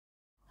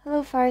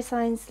Hello fire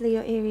signs,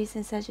 Leo, Aries,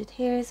 and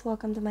Sagittarius.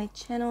 Welcome to my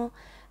channel.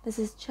 This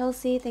is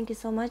Chelsea. Thank you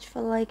so much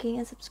for liking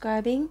and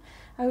subscribing.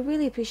 I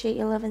really appreciate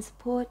your love and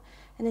support.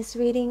 In this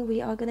reading, we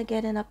are going to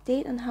get an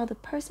update on how the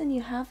person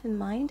you have in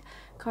mind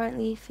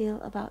currently feel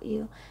about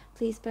you.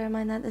 Please bear in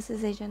mind that this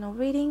is a general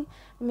reading.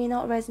 It may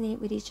not resonate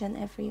with each and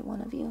every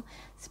one of you.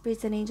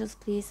 Spirits and angels,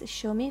 please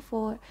show me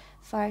for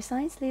fire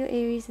signs, Leo,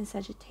 Aries, and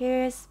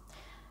Sagittarius.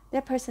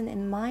 Their person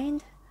in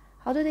mind.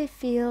 How do they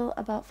feel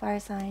about fire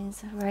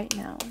signs right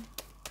now?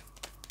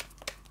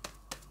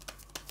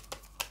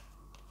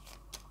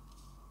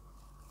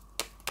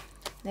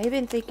 They've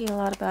been thinking a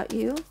lot about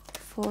you.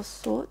 Four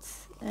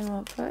Swords in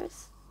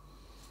reverse.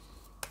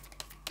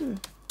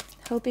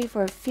 Hoping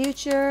for a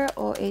future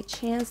or a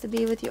chance to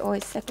be with you, or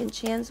a second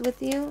chance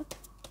with you,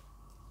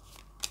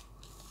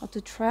 or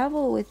to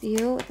travel with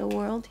you with the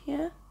world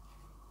here.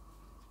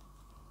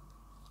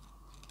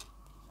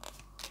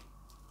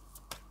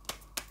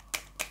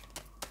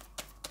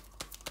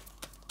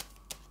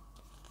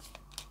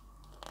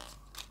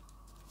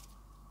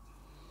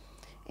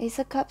 Ace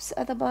of Cups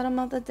at the bottom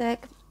of the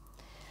deck.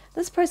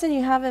 This person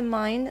you have in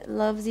mind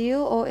loves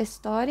you or is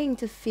starting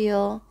to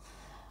feel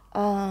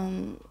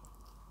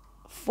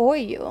for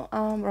you,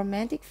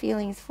 romantic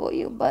feelings for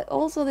you. But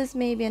also this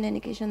may be an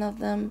indication of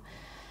them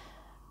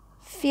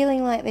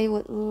feeling like they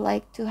would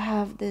like to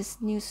have this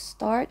new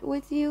start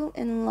with you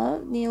in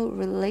love, new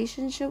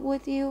relationship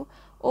with you,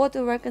 or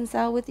to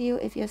reconcile with you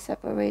if you're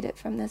separated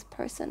from this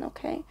person,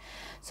 okay?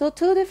 So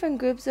two different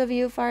groups of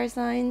you, fire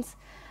signs.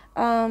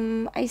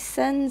 I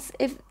sense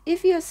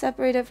if you're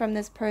separated from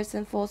this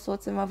person, Four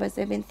Swords in reverse,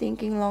 they've been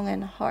thinking long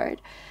and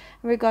hard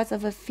in regards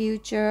of a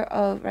future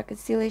of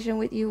reconciliation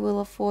with you, Wheel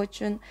of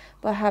Fortune.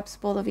 Perhaps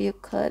both of you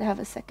could have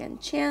a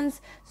second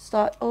chance,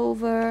 start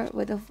over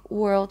with the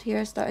world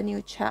here, start a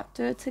new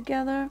chapter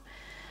together,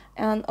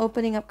 and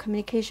opening up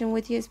communication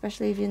with you,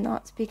 especially if you're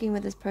not speaking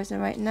with this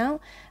person right now.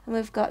 And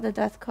we've got the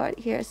Death card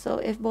here. So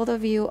if both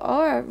of you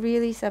are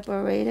really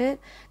separated,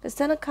 because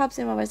Ten of Cups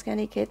in reverse can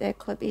indicate there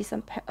could be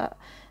some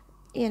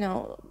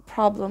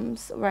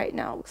problems right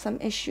now,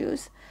 some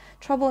issues,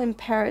 trouble in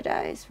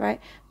paradise, right?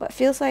 But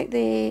feels like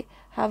they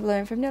have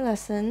learned from their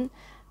lesson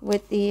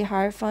with the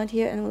Hierophant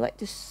here and would like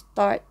to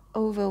start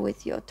over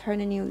with you,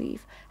 turn a new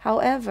leaf.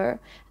 However,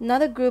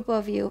 another group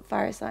of you,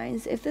 fire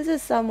signs, if this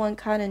is someone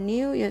kind of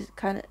new, you're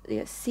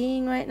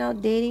seeing right now,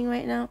 dating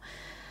right now,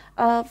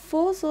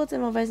 Four Swords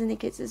in reverse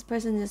indicates this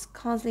person is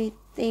constantly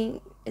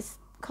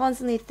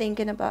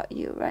thinking about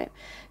you, right?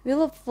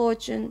 Wheel of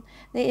Fortune,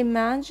 they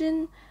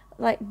imagine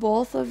like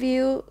both of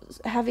you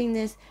having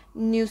this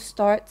new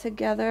start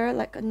together,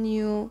 like a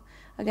new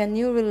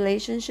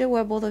relationship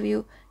where both of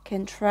you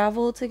can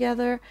travel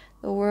together,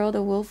 the world.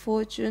 The Wheel of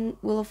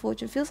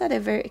Fortune feels like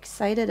they're very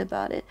excited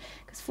about it,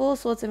 because Four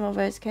Swords in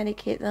reverse can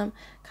indicate them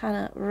kind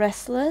of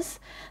restless,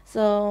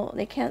 so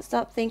they can't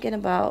stop thinking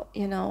about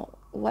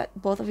what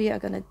both of you are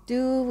gonna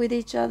do with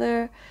each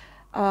other,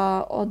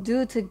 or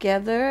do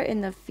together in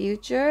the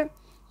future.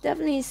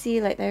 Definitely see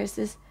like there's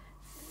this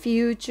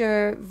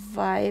future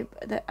vibe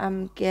that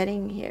I'm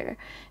getting here.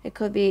 It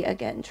could be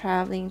again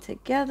traveling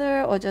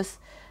together, or just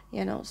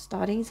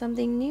starting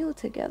something new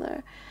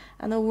together.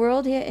 And the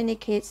world here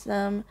indicates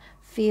them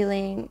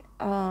feeling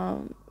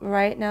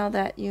right now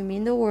that you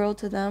mean the world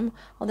to them,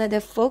 or that their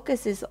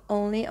focus is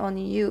only on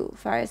you,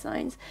 fire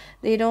signs.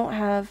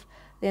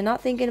 They're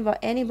not thinking about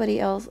anybody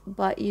else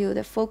but you.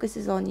 Their focus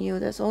is on you.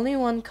 There's only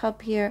one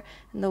cup here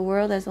in the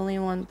world. There's only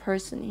one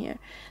person here.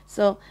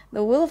 So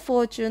the Wheel of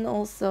Fortune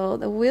also,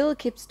 the wheel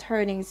keeps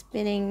turning,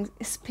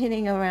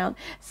 spinning around.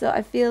 So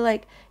I feel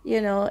like,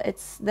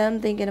 it's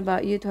them thinking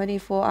about you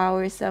 24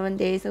 hours, 7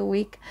 days a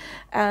week.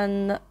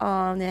 And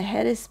their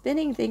head is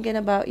spinning thinking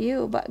about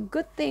you. But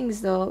good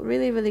things though,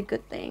 really, really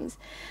good things.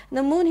 And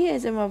the moon here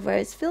is in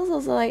reverse. Feels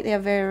also like they're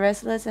very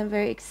restless and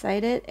very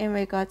excited in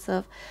regards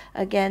of,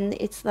 again,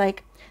 it's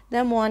like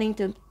them wanting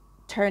to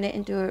turn it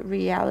into a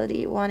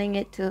reality, wanting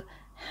it to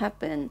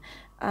happen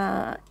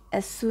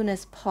as soon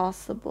as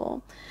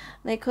possible.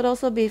 They could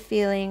also be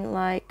feeling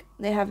like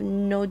they have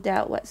no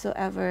doubt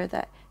whatsoever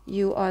that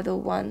you are the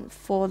one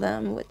for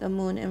them, with the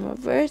moon in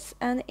reverse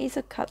and Ace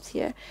of Cups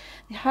here.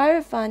 The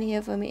Hierophant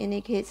here for me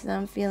indicates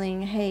them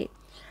feeling, hey,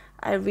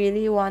 I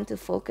really want to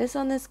focus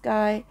on this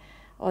guy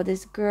or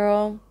this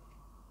girl,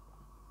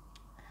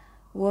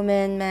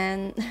 woman,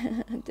 man,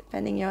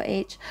 depending your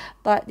age.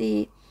 But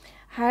the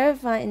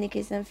Hierophant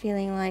indicates them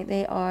feeling like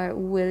they are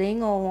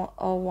willing or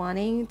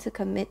wanting to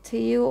commit to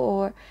you,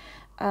 or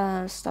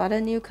start a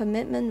new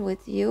commitment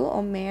with you,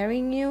 or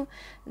marrying you.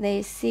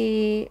 They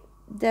see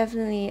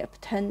definitely a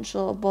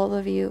potential of both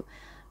of you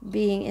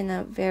being in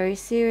a very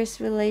serious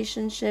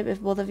relationship,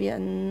 if both of you are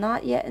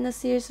not yet in a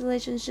serious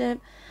relationship,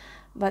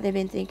 but they've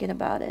been thinking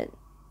about it.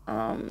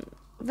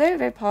 Very,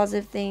 very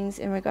positive things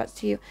in regards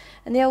to you.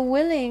 And they are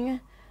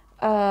willing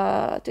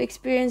to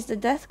experience the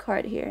Death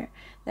card here.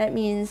 That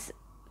means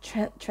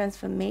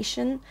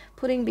transformation,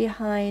 putting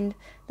behind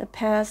the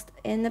past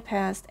in the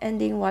past,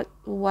 ending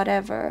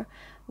whatever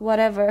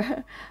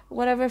whatever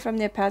whatever from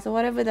their past, or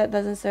whatever that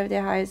doesn't serve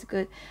their highest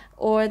good,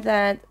 or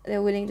that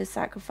they're willing to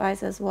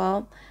sacrifice as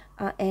well.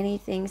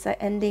 Anything, so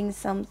ending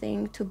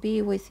something to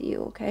be with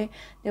you. Okay,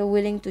 they're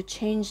willing to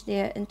change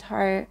their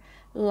entire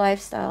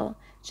lifestyle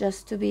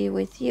just to be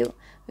with you.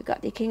 We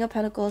got the King of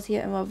Pentacles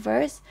here in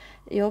reverse.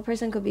 Your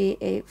person could be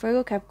a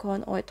Virgo,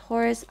 Capricorn, or a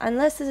Taurus.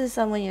 Unless this is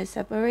someone you're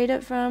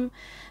separated from,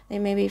 they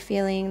may be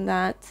feeling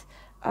that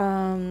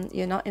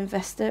you're not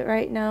invested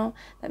right now,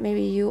 that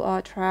maybe you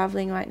are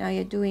traveling right now,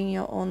 you're doing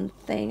your own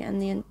thing,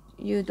 and then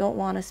you don't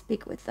want to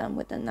speak with them,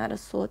 with the Knight of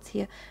Swords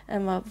here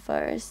in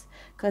reverse,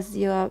 because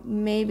you are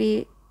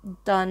maybe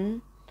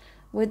done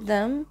with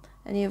them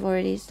and you've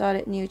already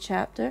started a new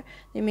chapter.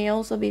 They may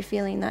also be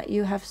feeling that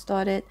you have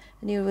started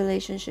a new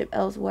relationship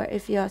elsewhere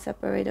if you are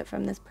separated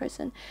from this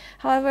person.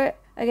 However,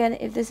 again,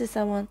 if this is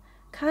someone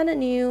kind of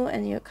new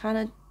and you're kind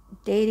of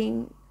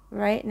dating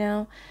right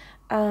now,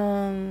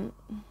 I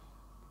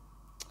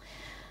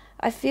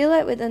feel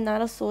like with the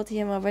Knight of Swords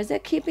here in reverse, they're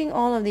keeping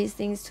all of these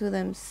things to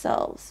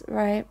themselves,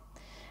 right?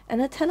 And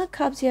the Ten of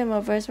Cups here in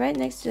reverse, right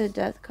next to the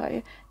Death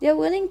card, they're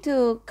willing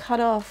to cut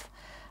off.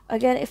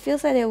 Again, it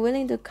feels like they're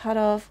willing to cut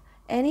off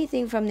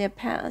anything from their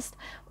past,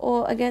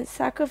 or again,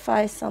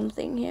 sacrifice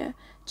something here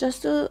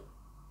just to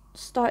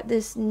start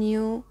this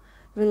new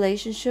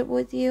relationship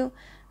with you,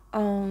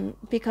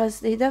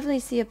 because they definitely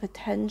see a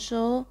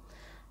potential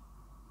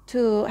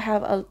to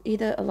have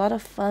either a lot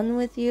of fun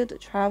with you, to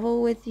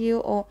travel with you,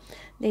 or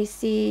they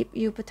see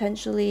you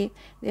potentially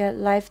their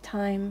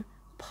lifetime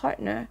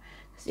partner.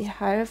 The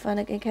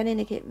Hierophant, it can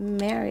indicate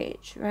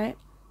marriage, right?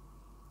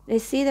 They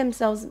see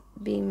themselves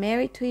being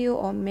married to you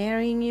or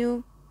marrying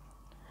you,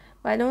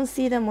 but I don't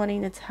see them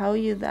wanting to tell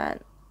you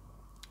that.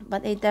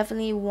 But they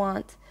definitely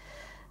want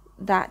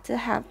that to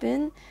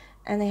happen,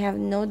 and they have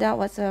no doubt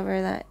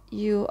whatsoever that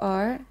you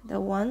are the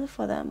one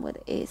for them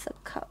with Ace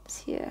of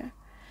Cups here.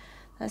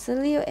 That's a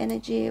Leo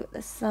energy with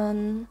the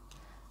Sun.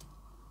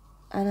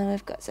 And then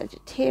we've got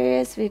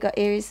Sagittarius, we've got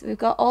Aries, we've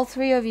got all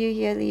three of you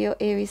here, Leo,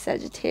 Aries,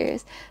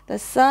 Sagittarius. The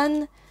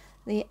Sun,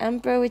 the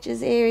Emperor, which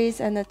is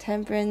Aries, and the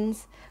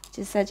Temperance, which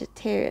is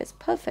Sagittarius.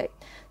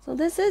 Perfect. So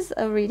this is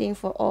a reading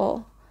for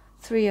all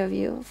three of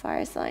you,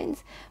 fire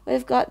signs.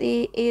 We've got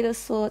the Eight of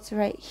Swords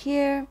right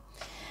here.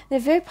 They're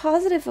very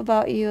positive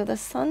about you, the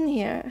Sun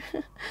here.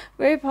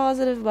 Very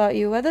positive about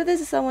you. Whether this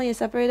is someone you're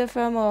separated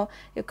from or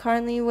you're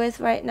currently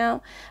with right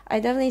now, I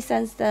definitely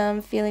sense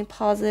them feeling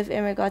positive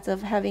in regards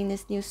of having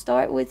this new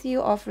start with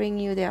you, offering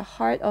you their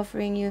heart,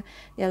 offering you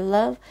their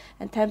love.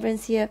 And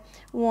Temperance here,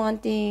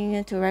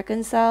 wanting to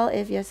reconcile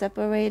if you're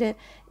separated.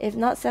 If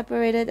not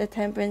separated, a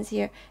Temperance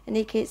here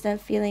indicates them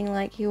feeling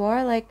like you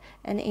are like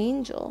an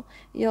angel.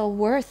 You're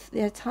worth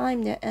their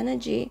time, their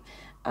energy.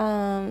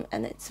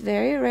 And it's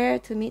very rare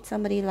to meet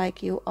somebody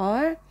like you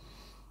are.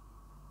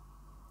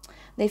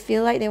 They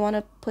feel like they want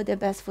to put their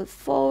best foot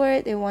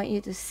forward. They want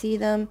you to see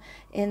them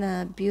in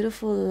a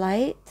beautiful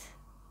light.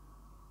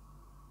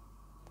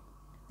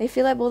 They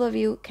feel like both of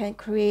you can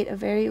create a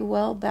very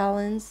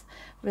well-balanced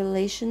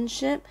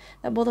relationship,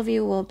 that both of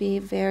you will be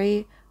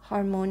very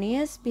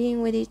harmonious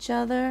being with each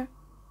other.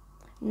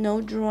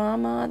 No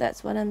drama,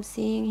 that's what I'm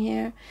seeing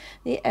here.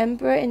 The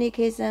Emperor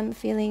indicates them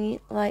feeling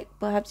like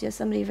perhaps you're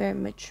somebody very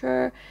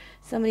mature,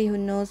 somebody who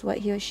knows what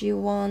he or she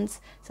wants,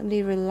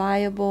 somebody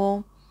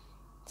reliable,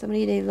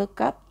 somebody they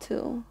look up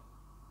to.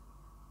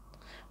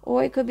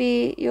 Or it could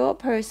be your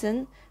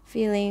person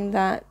feeling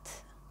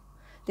that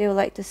they would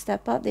like to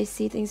step up. They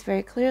see things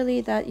very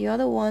clearly, that you're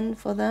the one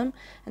for them,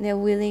 and they're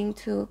willing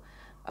to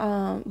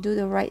do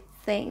the right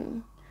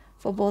thing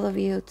for both of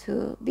you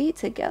to be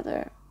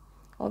together.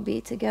 Or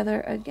be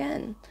together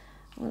again.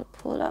 I'm going to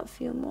pull out a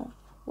few more.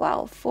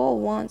 Wow, 4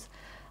 wands.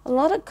 A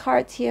lot of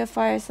cards here,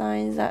 fire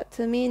signs, that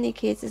to me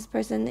indicates this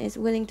person is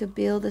willing to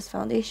build this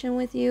foundation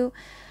with you,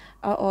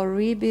 or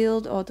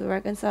rebuild, or to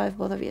reconcile if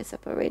both of you are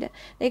separated.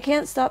 They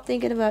can't stop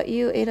thinking about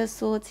you. 8 of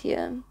Swords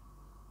here.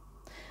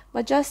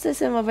 But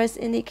Justice in reverse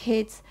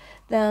indicates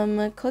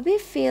them could be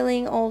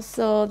feeling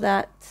also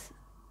that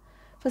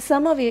for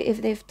some of you,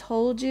 if they've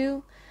told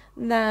you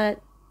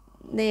that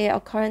they are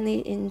currently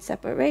in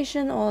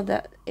separation, or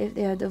that if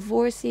they are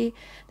divorcee,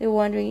 they're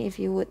wondering if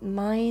you would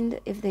mind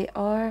if they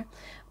are,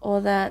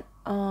 or that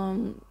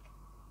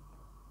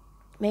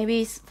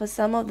maybe for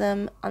some of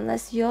them,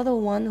 unless you're the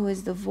one who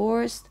is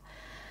divorced,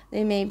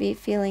 they may be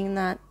feeling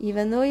that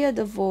even though you're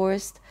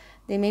divorced,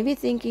 they may be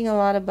thinking a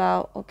lot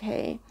about,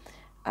 okay,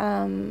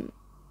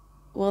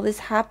 will this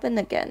happen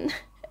again?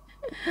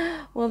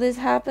 Will this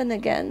happen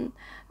again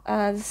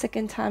the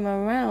second time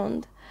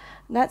around?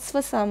 That's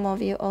for some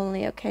of you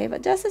only, okay?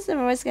 But Justice in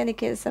reverse can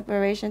indicate a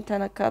separation.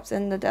 10 of Cups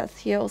and the Death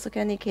here also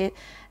can indicate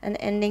an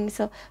ending.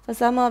 So for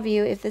some of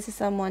you, if this is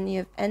someone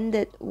you've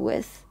ended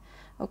with,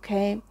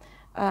 okay,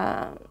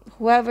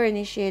 whoever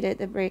initiated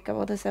the breakup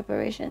or the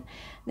separation,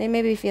 they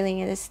may be feeling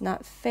it is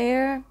not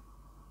fair.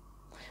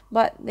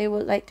 but they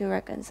would like to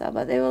reconcile,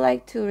 but they would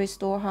like to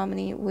restore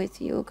harmony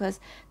with you, because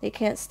they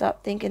can't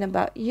stop thinking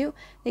about you.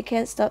 They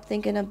can't stop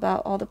thinking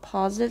about all the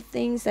positive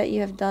things that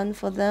you have done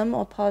for them,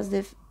 or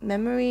positive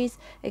memories,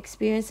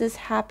 experiences,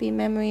 happy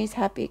memories,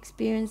 happy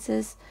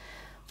experiences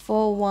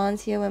for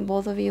once here, when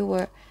both of you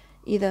were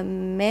either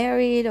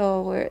married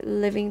or were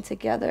living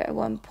together at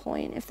one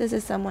point, if this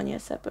is someone you're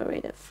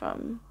separated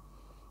from.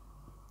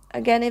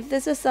 Again, if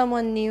this is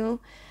someone new,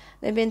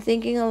 they've been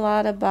thinking a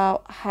lot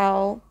about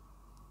how,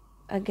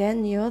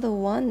 again, you're the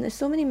one. There's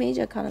so many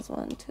major arcana.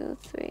 1, 2,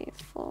 3,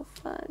 4,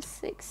 5,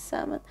 6,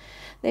 7.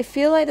 They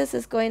feel like this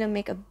is going to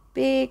make a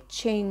big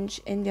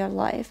change in their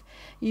life.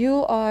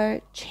 You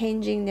are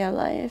changing their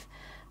life,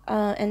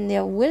 and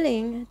they're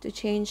willing to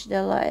change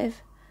their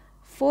life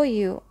for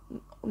you,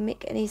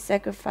 make any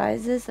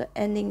sacrifices or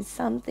ending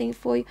something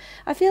for you.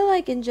 I feel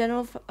like in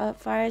general,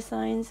 fire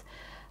signs,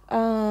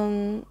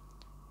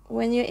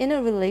 when you're in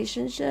a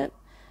relationship,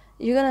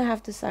 you're gonna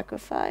have to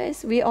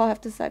sacrifice. We all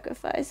have to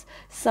sacrifice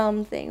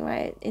something,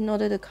 right, in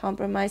order to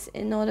compromise,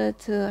 in order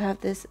to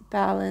have this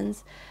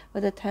balance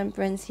with the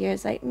temperance here.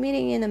 It's like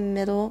meeting in the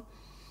middle,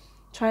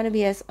 trying to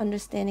be as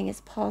understanding as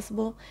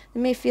possible. It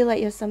may feel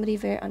like you're somebody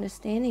very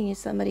understanding, you're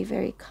somebody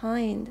very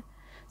kind,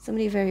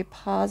 somebody very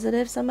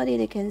positive, somebody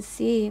they can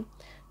see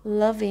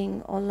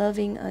loving or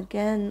loving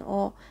again,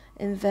 or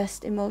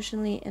invest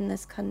emotionally in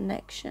this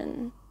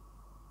connection.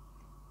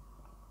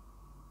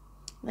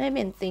 They've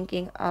been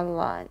thinking a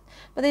lot,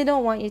 but they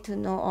don't want you to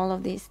know all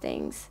of these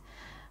things.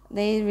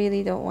 They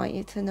really don't want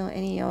you to know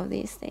any of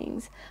these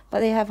things,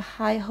 but they have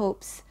high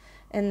hopes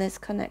in this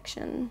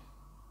connection,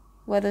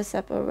 whether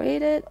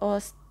separated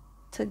or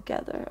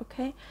together.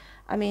 Okay,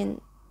 I mean,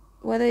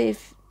 whether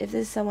if this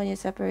is someone you're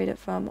separated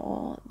from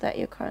or that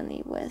you're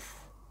currently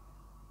with,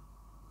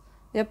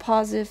 they're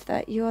positive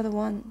that you're the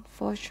one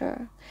for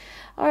sure.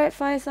 All right,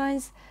 fire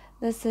signs,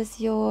 this is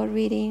your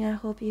reading. I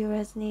hope you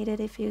resonated.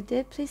 If you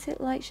did, please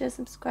hit like, share,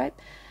 subscribe.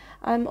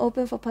 I'm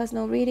open for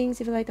personal readings.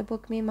 If you'd like to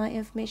book me, my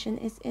information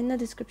is in the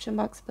description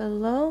box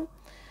below.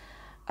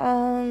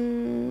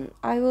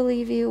 I will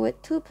leave you with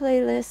 2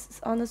 playlists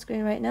on the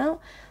screen right now.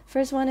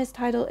 First one is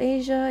titled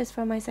Asia. It's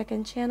from my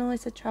second channel.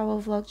 It's a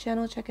travel vlog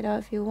channel. Check it out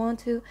if you want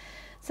to.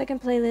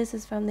 Second playlist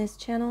is from this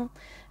channel.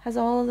 Has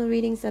all the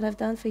readings that I've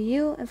done for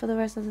you and for the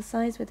rest of the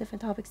signs, with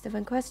different topics,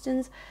 different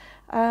questions.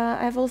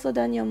 I've also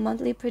done your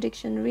monthly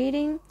prediction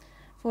reading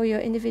for your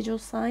individual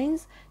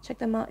signs. Check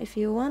them out if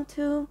you want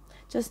to.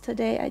 Just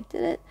today I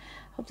did it.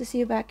 Hope to see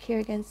you back here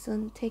again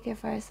soon. Take care,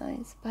 fire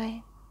signs.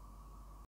 Bye.